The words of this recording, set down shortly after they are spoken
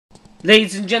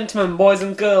Ladies and gentlemen, boys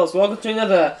and girls, welcome to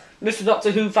another Mr. Doctor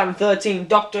Who Fan 13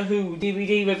 Doctor Who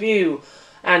DVD review.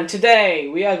 And today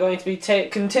we are going to be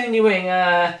continuing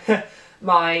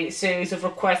my series of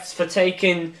requests for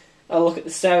taking a look at the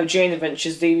Sarah Jane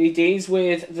Adventures DVDs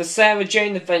with the Sarah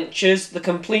Jane Adventures, the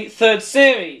complete third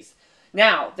series.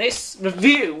 Now, this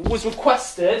review was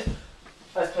requested,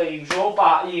 as per usual,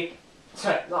 by,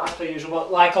 not as per usual,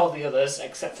 but like all the others,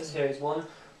 except for Series 1,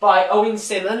 by Owen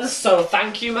Sammons, so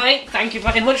thank you, mate. Thank you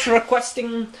very much for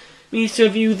requesting me to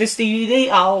review this DVD.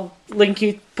 I'll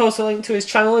post a link to his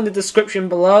channel in the description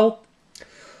below.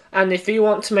 And if you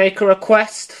want to make a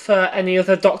request for any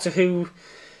other Doctor Who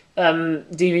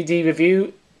DVD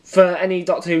review, for any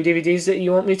Doctor Who DVDs that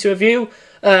you want me to review,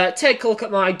 take a look at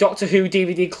my Doctor Who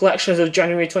DVD collection as of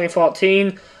January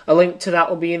 2014. A link to that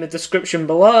will be in the description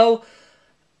below.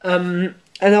 And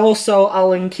also I'll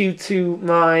link you to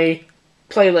my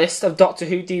playlist of Doctor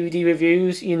Who DVD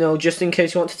reviews, you know, just in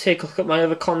case you want to take a look at my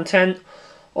other content,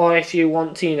 or if you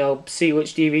want to, you know, see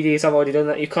which DVDs I've already done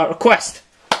that you can't request.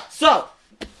 So,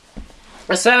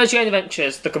 The Sarah Jane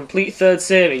Adventures, the complete third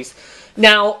series.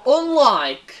 Now,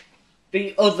 unlike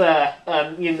the other,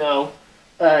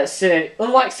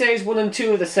 unlike Series 1 and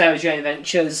 2 of the Sarah Jane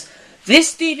Adventures,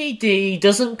 this DVD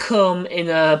doesn't come in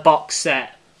a box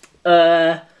set.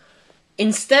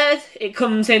 Instead, it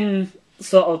comes in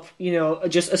sort of, you know,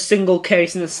 just a single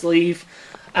case in the sleeve,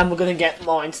 and we're going to get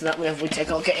more into that whenever we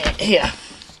take a look at it here.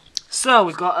 So,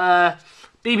 we've got a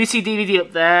BBC DVD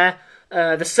up there,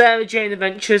 The Sarah Jane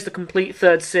Adventures, the complete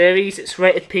third series. It's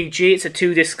rated PG, it's a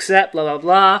 2-disc set, blah blah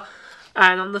blah.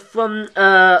 And on the front,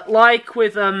 like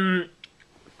with the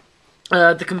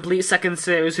complete second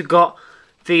series, we've got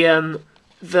the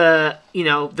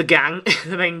gang,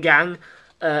 the main gang,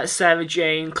 Sarah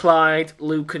Jane, Clyde,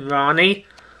 Luke and Rani.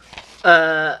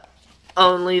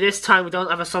 Only this time we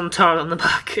don't have a Sontaran on the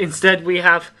back. Instead we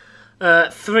have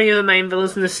 3 of the main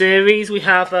villains in the series. We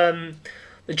have the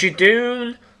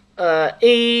Judoon,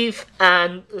 Eve,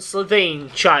 and the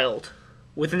Slovene child,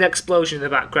 with an explosion in the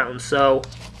background. So,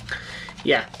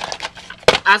 yeah.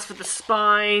 As for the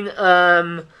spine,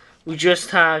 we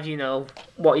just have, you know,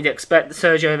 what you'd expect, the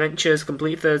Sarah Jane Adventures,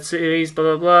 complete third series,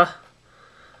 blah blah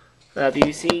blah.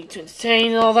 BBC to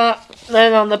entertain and all that.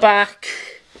 Then on the back,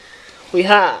 we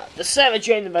have the Sarah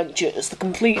Jane Adventures, the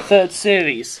complete third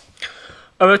series.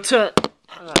 A return.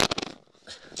 Hang on.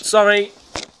 Sorry,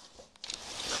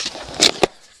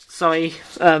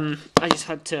 I just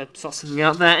had to sort something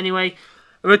out there. Anyway,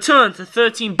 a return to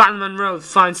 13 Bannerman Road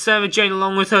finds Sarah Jane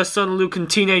along with her son Luke and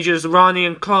teenagers Rani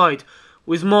and Clyde,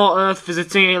 with more Earth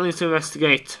visiting aliens to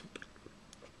investigate.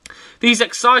 These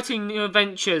exciting new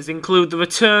adventures include the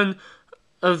return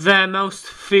of their most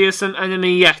fearsome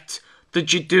enemy yet, the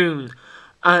Judoon,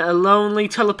 a lonely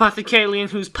telepathic alien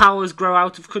whose powers grow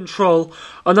out of control,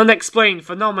 an unexplained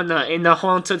phenomena in a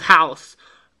haunted house,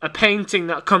 a painting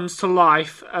that comes to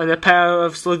life, and a pair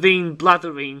of Slovene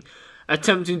blatherine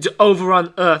attempting to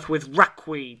overrun Earth with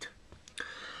rackweed.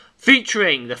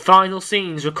 Featuring the final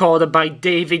scenes recorded by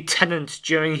David Tennant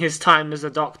during his time as a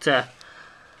Doctor.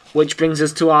 Which brings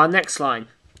us to our next line.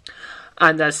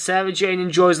 And as Sarah Jane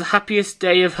enjoys the happiest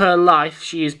day of her life,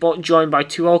 she is but joined by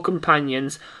 2 old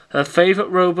companions, her favourite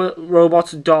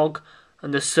robot dog,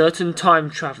 and a certain time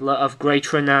traveller of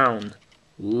great renown.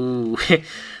 Ooh. The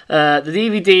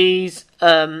DVDs,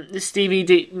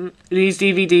 these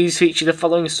DVDs feature the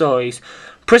following stories: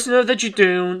 Prisoner of the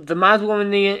Judoon, The Mad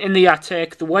Woman in the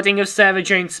Attic, The Wedding of Sarah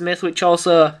Jane Smith, which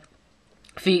also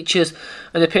features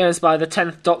an appearance by the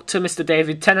 10th Doctor, Mr.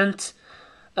 David Tennant,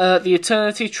 The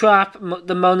Eternity Trap,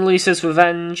 The Mona Lisa's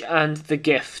Revenge, and The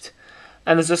Gift.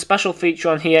 And there's a special feature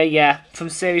on here, yeah, from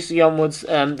Series 3 onwards,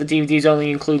 the DVDs only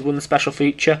include one special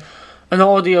feature. An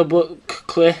audiobook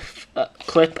clip,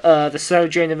 The Sarah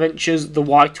Jane Adventures, The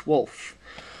White Wolf.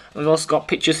 And we've also got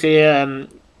pictures here,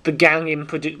 the gang in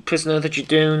Prisoner of the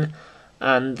Judoon,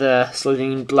 and the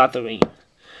Slovene Blatherine.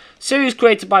 Series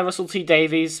created by Russell T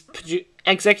Davies,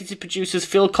 executive producers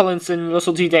Phil Collinson,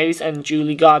 Russell T Davies, and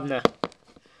Julie Gardner.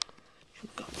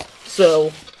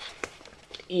 So,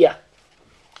 yeah.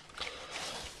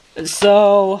 And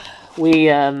so, we,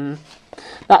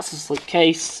 that's the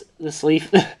slipcase, the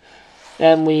sleeve.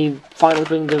 Then we finally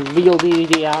bring the real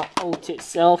DVD out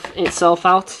itself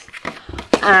out.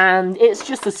 And it's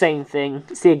just the same thing.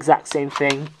 It's the exact same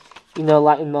thing. You know,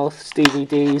 like in most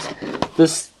DVDs.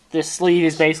 The sleeve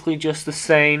is basically just the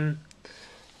same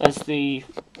as the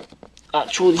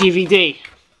actual DVD.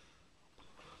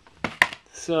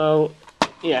 So,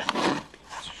 yeah.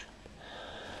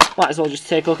 Might as well just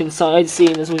take a look inside,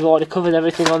 seeing as we've already covered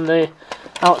everything on the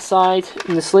outside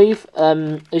in the sleeve.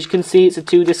 As you can see, it's a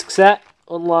 2-disc set.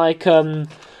 unlike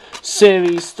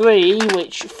Series 3,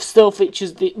 which still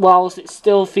features whilst it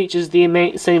still features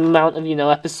the same amount of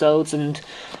episodes and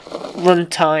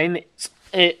runtime,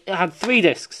 it had 3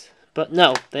 discs. But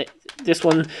no, this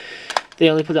one they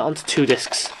only put it onto 2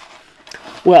 discs.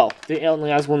 Well, it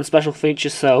only has 1 special feature,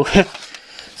 so I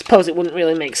suppose it wouldn't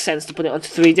really make sense to put it onto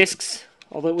 3 discs,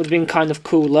 although it would have been kind of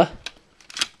cooler.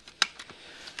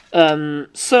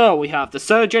 So we have the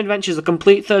Sarah Jane Adventures, the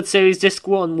complete 3rd series, disc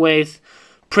 1, with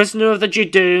Prisoner of the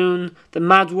Judoon, The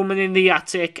Mad Woman in the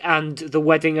Attic, and The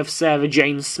Wedding of Sarah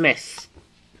Jane Smith.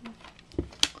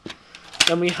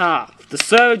 Then we have the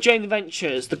Sarah Jane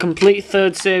Adventures, the complete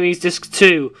 3rd series, disc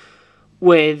 2,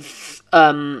 with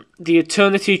The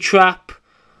Eternity Trap,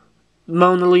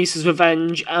 Mona Lisa's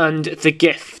Revenge, and The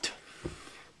Gift.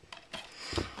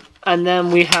 And then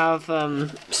we have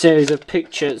a series of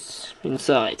pictures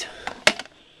inside.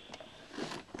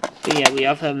 But yeah, we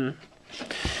have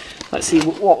let's see,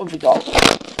 what have we got?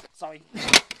 Sorry.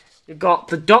 We've got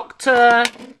the Doctor,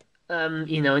 in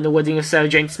The Wedding of Sarah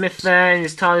Jane Smith there, in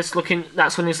his TARDIS looking,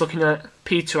 that's when he's looking at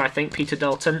Peter, I think, Peter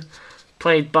Dalton,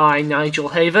 played by Nigel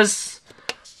Havers.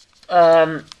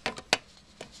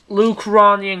 Luke,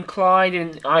 Ronnie and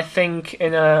Clyde,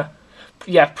 Prisoner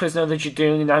of the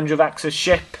Judoon in Andrew Vax's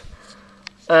ship.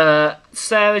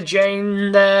 Sarah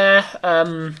Jane there,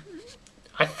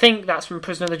 I think that's from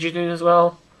Prisoner of the Judoon as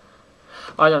well.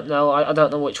 I don't know. I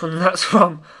don't know which one that's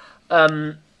from.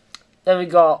 Then we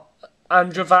got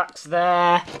Andrew Vax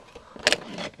there,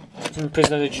 from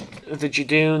Prisoner of the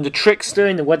Judoon. The Trickster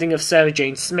in The Wedding of Sarah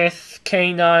Jane Smith.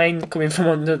 K9 coming from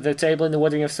under the table in The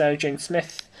Wedding of Sarah Jane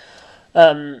Smith.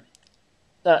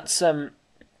 That's I've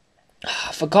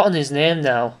forgotten his name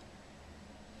now.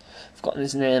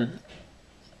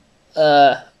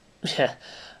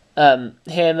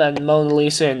 Him and Mona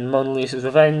Lisa in Mona Lisa's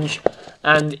Revenge,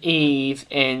 and Eve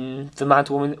in The Mad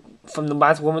Woman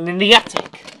in the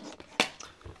Attic.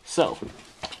 So,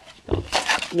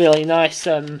 really nice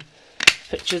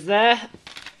pictures there.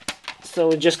 So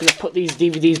we're just going to put these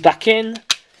DVDs back in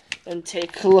and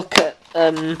take a look at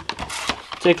the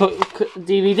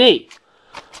DVD.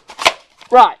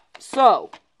 Right,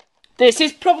 so this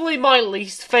is probably my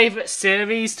least favourite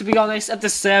series, to be honest, of the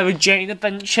Sarah Jane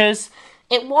Adventures.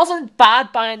 It wasn't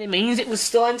bad by any means, it was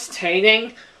still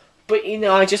entertaining, but,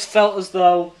 I just felt as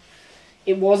though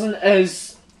it wasn't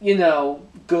as,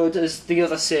 good as the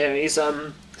other series.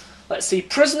 Let's see,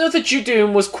 Prisoner of the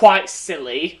Judoon was quite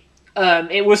silly.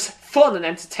 It was fun and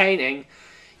entertaining.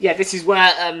 Yeah, this is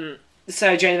where the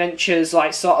Sarah Jane Adventures,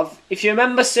 if you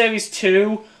remember Series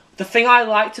 2, the thing I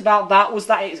liked about that was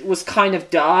that it was kind of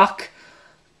dark.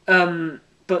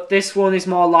 But this one is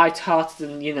more light-hearted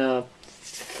and,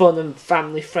 fun and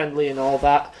family-friendly and all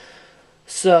that.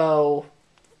 So,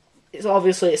 it's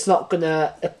not going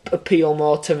to appeal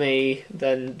more to me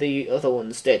than the other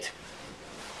ones did.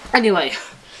 Anyway,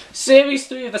 Series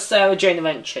 3 of the Sarah Jane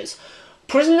Adventures.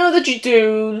 Prisoner of the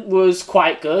Judoon was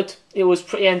quite good. It was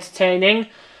pretty entertaining.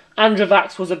 Andrew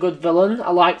Vax was a good villain.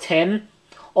 I liked him.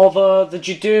 Although the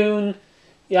Judoon,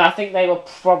 I think they were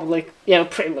probably,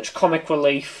 pretty much comic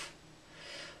relief.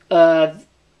 They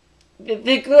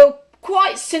were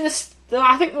quite sinister.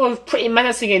 I think they were pretty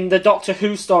menacing in the Doctor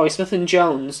Who story, Smith and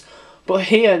Jones. But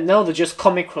here, no, they're just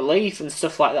comic relief and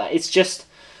stuff like that. It's just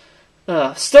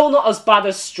still not as bad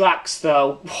as Strax,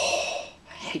 though. I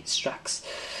hate Strax.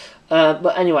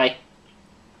 But anyway,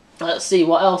 let's see,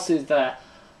 what else is there?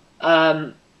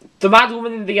 The Mad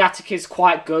Woman in the Attic is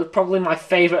quite good. Probably my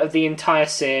favourite of the entire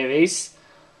series.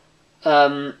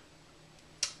 I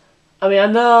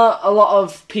know a lot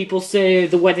of people say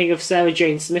The Wedding of Sarah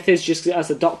Jane Smith is just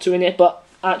as a Doctor in it, but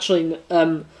actually,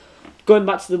 going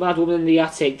back to The Mad Woman in the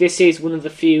Attic, this is one of the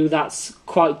few that's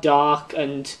quite dark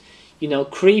and,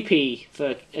 creepy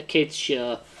for a kids'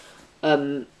 show.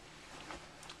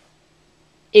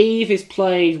 Eve is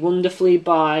played wonderfully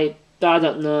by, I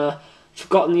don't know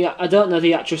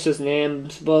the actress's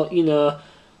names, but,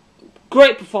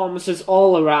 great performances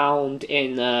all around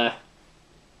in The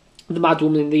Mad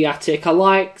Woman in the Attic.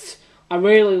 I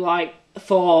really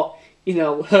thought,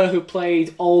 her who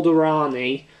played Older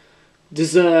Rani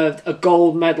deserved a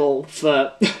gold medal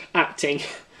for acting.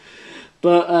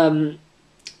 But,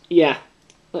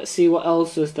 let's see what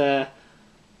else was there.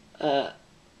 I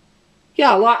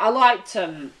liked,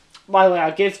 by the way,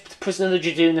 I give Prisoner of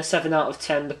the Judoon a 7 out of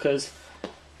 10 because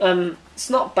it's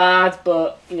not bad,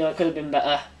 but, it could have been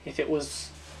better if it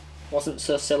wasn't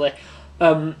so silly.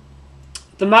 The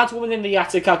Mad Woman in the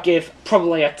Attic I give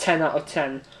probably a 10 out of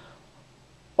 10.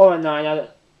 Or a 9 out of...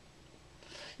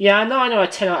 Yeah, I know a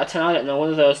 10 out of 10, I don't know, one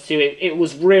of those two. It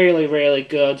was really, really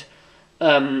good.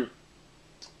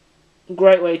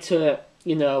 great way to,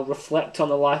 you know, reflect on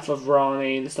the life of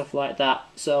Ronnie and stuff like that.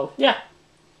 So, yeah.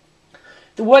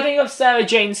 The wedding of Sarah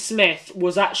Jane Smith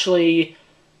was actually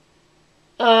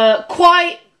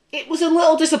it was a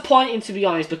little disappointing, to be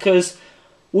honest, because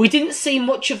we didn't see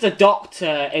much of the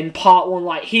Doctor in part 1.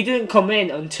 Like, he didn't come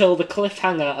in until the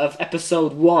cliffhanger of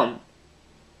episode 1.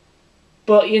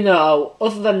 But, you know,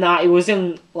 other than that, he was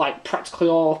in, like, practically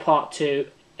all of part 2,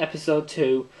 episode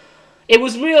 2. It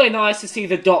was really nice to see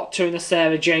the Doctor in the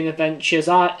Sarah Jane Adventures.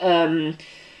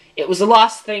 It was the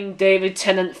last thing David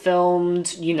Tennant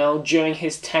filmed, you know, during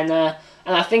his tenure,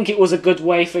 and I think it was a good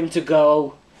way for him to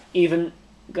go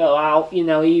out, you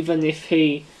know, even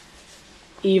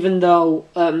though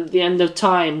The End of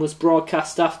Time was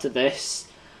broadcast after this,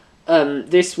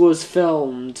 this was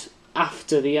filmed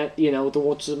after the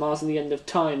Waters of Mars and The End of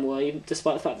Time were, even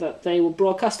despite the fact that they were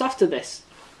broadcast after this.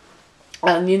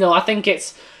 And, you know, I think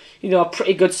it's, you know, a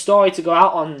pretty good story to go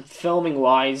out on filming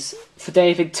wise for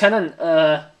David Tennant,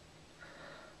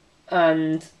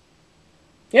 and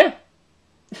yeah.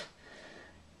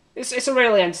 It's a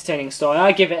really entertaining story.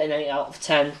 I give it an 8 out of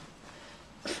 10.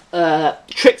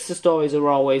 Trickster stories are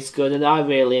always good, and I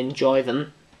really enjoy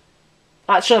them.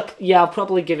 Actually, yeah, I'll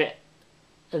probably give it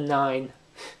a 9.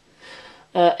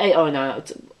 8 or a 9.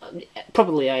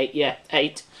 Probably 8, yeah.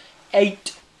 8.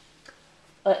 8.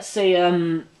 Let's see,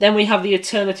 then we have the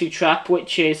Eternity Trap,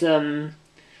 which is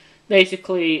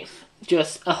basically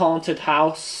just a haunted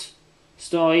house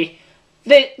story.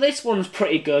 This one's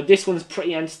pretty good. This one's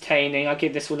pretty entertaining. I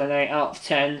give this one an 8 out of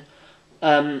 10.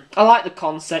 I like the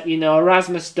concept, you know.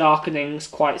 Erasmus Darkening's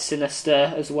quite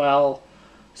sinister as well.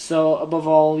 So, above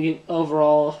all,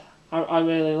 overall, I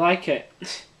really like it.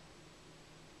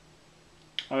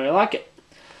 I really like it.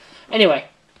 Anyway,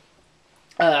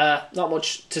 not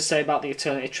much to say about the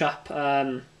Eternity Trap.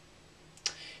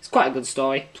 It's quite a good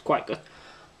story. It's quite good.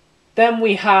 Then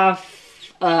we have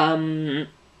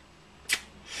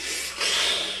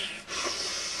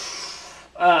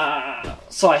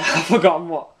sorry, I've forgotten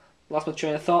what. Lost my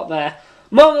train of thought there.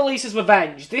 Mona Lisa's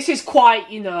Revenge. This is quite,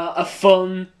 you know, a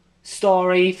fun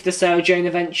story for the Sarah Jane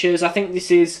Adventures. I think this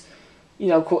is, you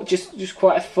know, just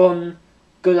quite a fun,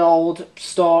 good old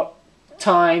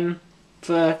time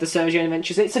for the Sarah Jane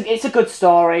Adventures. It's a good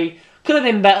story. Could have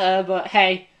been better, but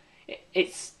hey,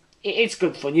 it's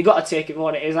good fun. You got to take it for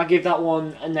what it is. I give that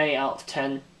one an 8 out of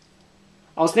 10.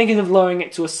 I was thinking of lowering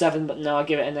it to a 7, but no, I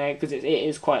give it an 8 because it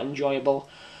is quite enjoyable.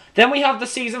 Then we have the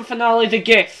season finale, The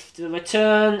Gift, the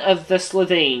return of the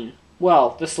Slitheen.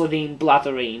 Well, the Slitheen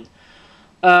Blathereen.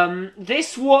 I'll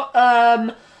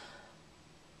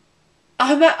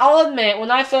admit,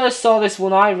 when I first saw this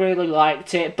one, I really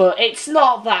liked it, but it's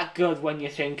not that good when you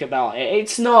think about it.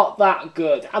 It's not that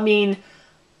good. I mean,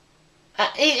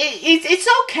 it's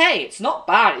okay. It's not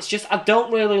bad. It's just I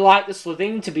don't really like the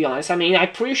Slitheen, to be honest. I mean, I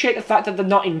appreciate the fact that they're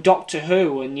not in Doctor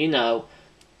Who, and, you know,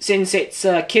 since it's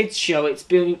a kids' show, it's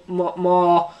been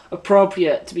more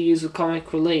appropriate to be used with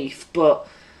comic relief. But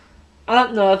I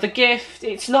don't know, The Gift,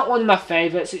 it's not one of my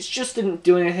favourites. It just didn't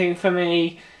do anything for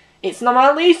me. It's not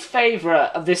my least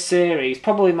favourite of this series. It's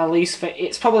probably my least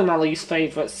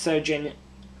favourite Sarah Jane.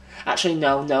 Actually,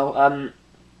 no.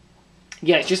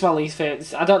 Yeah, it's just my least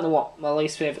favourite. I don't know what my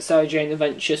least favourite Sarah Jane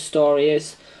Adventure story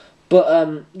is,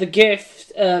 but The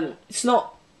Gift, it's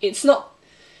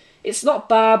not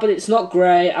bad, but it's not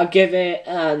great. I give it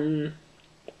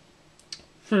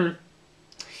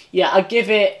yeah, I give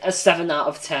it a 7 out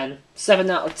of 10. 7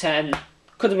 out of 10.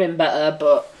 Could have been better,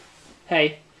 but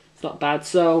hey, it's not bad.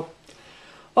 So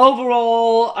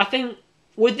overall, I think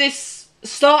with this,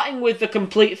 starting with the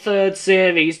complete third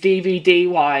series DVD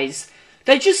wise,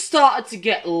 they just started to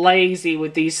get lazy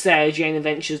with these Sarah Jane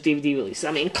Adventures DVD releases.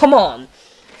 I mean, come on.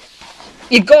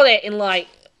 You got it in, like,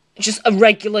 just a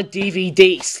regular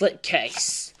DVD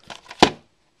slipcase.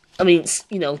 I mean,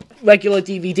 you know, regular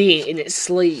DVD in its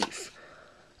sleeve.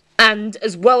 And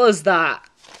as well as that,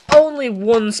 only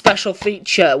one special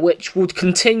feature, which would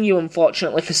continue,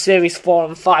 unfortunately, for Series 4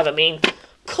 and 5. I mean,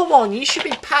 come on, you should be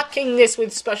packing this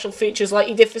with special features like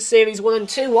you did for Series 1 and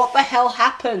 2. What the hell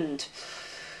happened?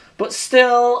 But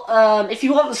still, if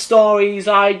you want the stories,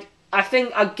 I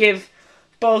think I'd give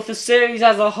both the series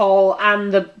as a whole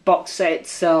and the box set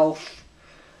itself,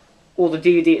 or the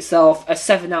DVD itself, a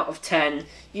 7 out of 10.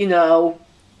 You know,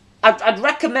 I'd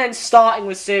recommend starting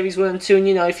with Series 1 and 2, and,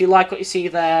 you know, if you like what you see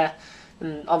there,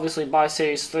 then obviously buy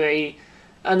Series 3.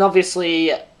 And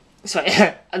obviously,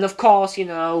 and of course, you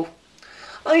know,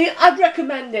 I'd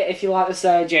recommend it if you like the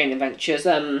Sarah Jane Adventures.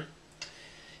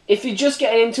 If you're just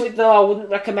getting into it, though, I wouldn't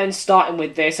recommend starting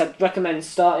with this. I'd recommend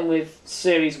starting with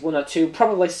Series 1 or 2,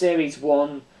 probably Series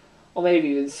 1, or maybe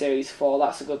even Series 4,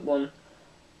 that's a good one.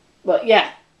 But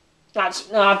yeah,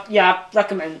 I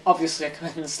recommend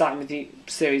starting with the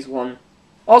Series 1.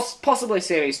 Or possibly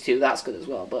Series 2, that's good as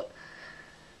well. But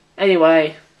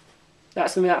anyway,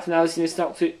 that's going to be that for now. This is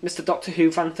Mr. Doctor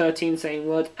Who Fan 13 saying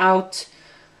word out.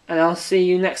 And I'll see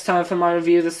you next time for my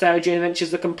review of the Sarah Jane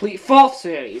Adventures, the complete 4th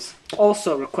series.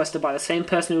 Also requested by the same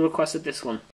person who requested this one.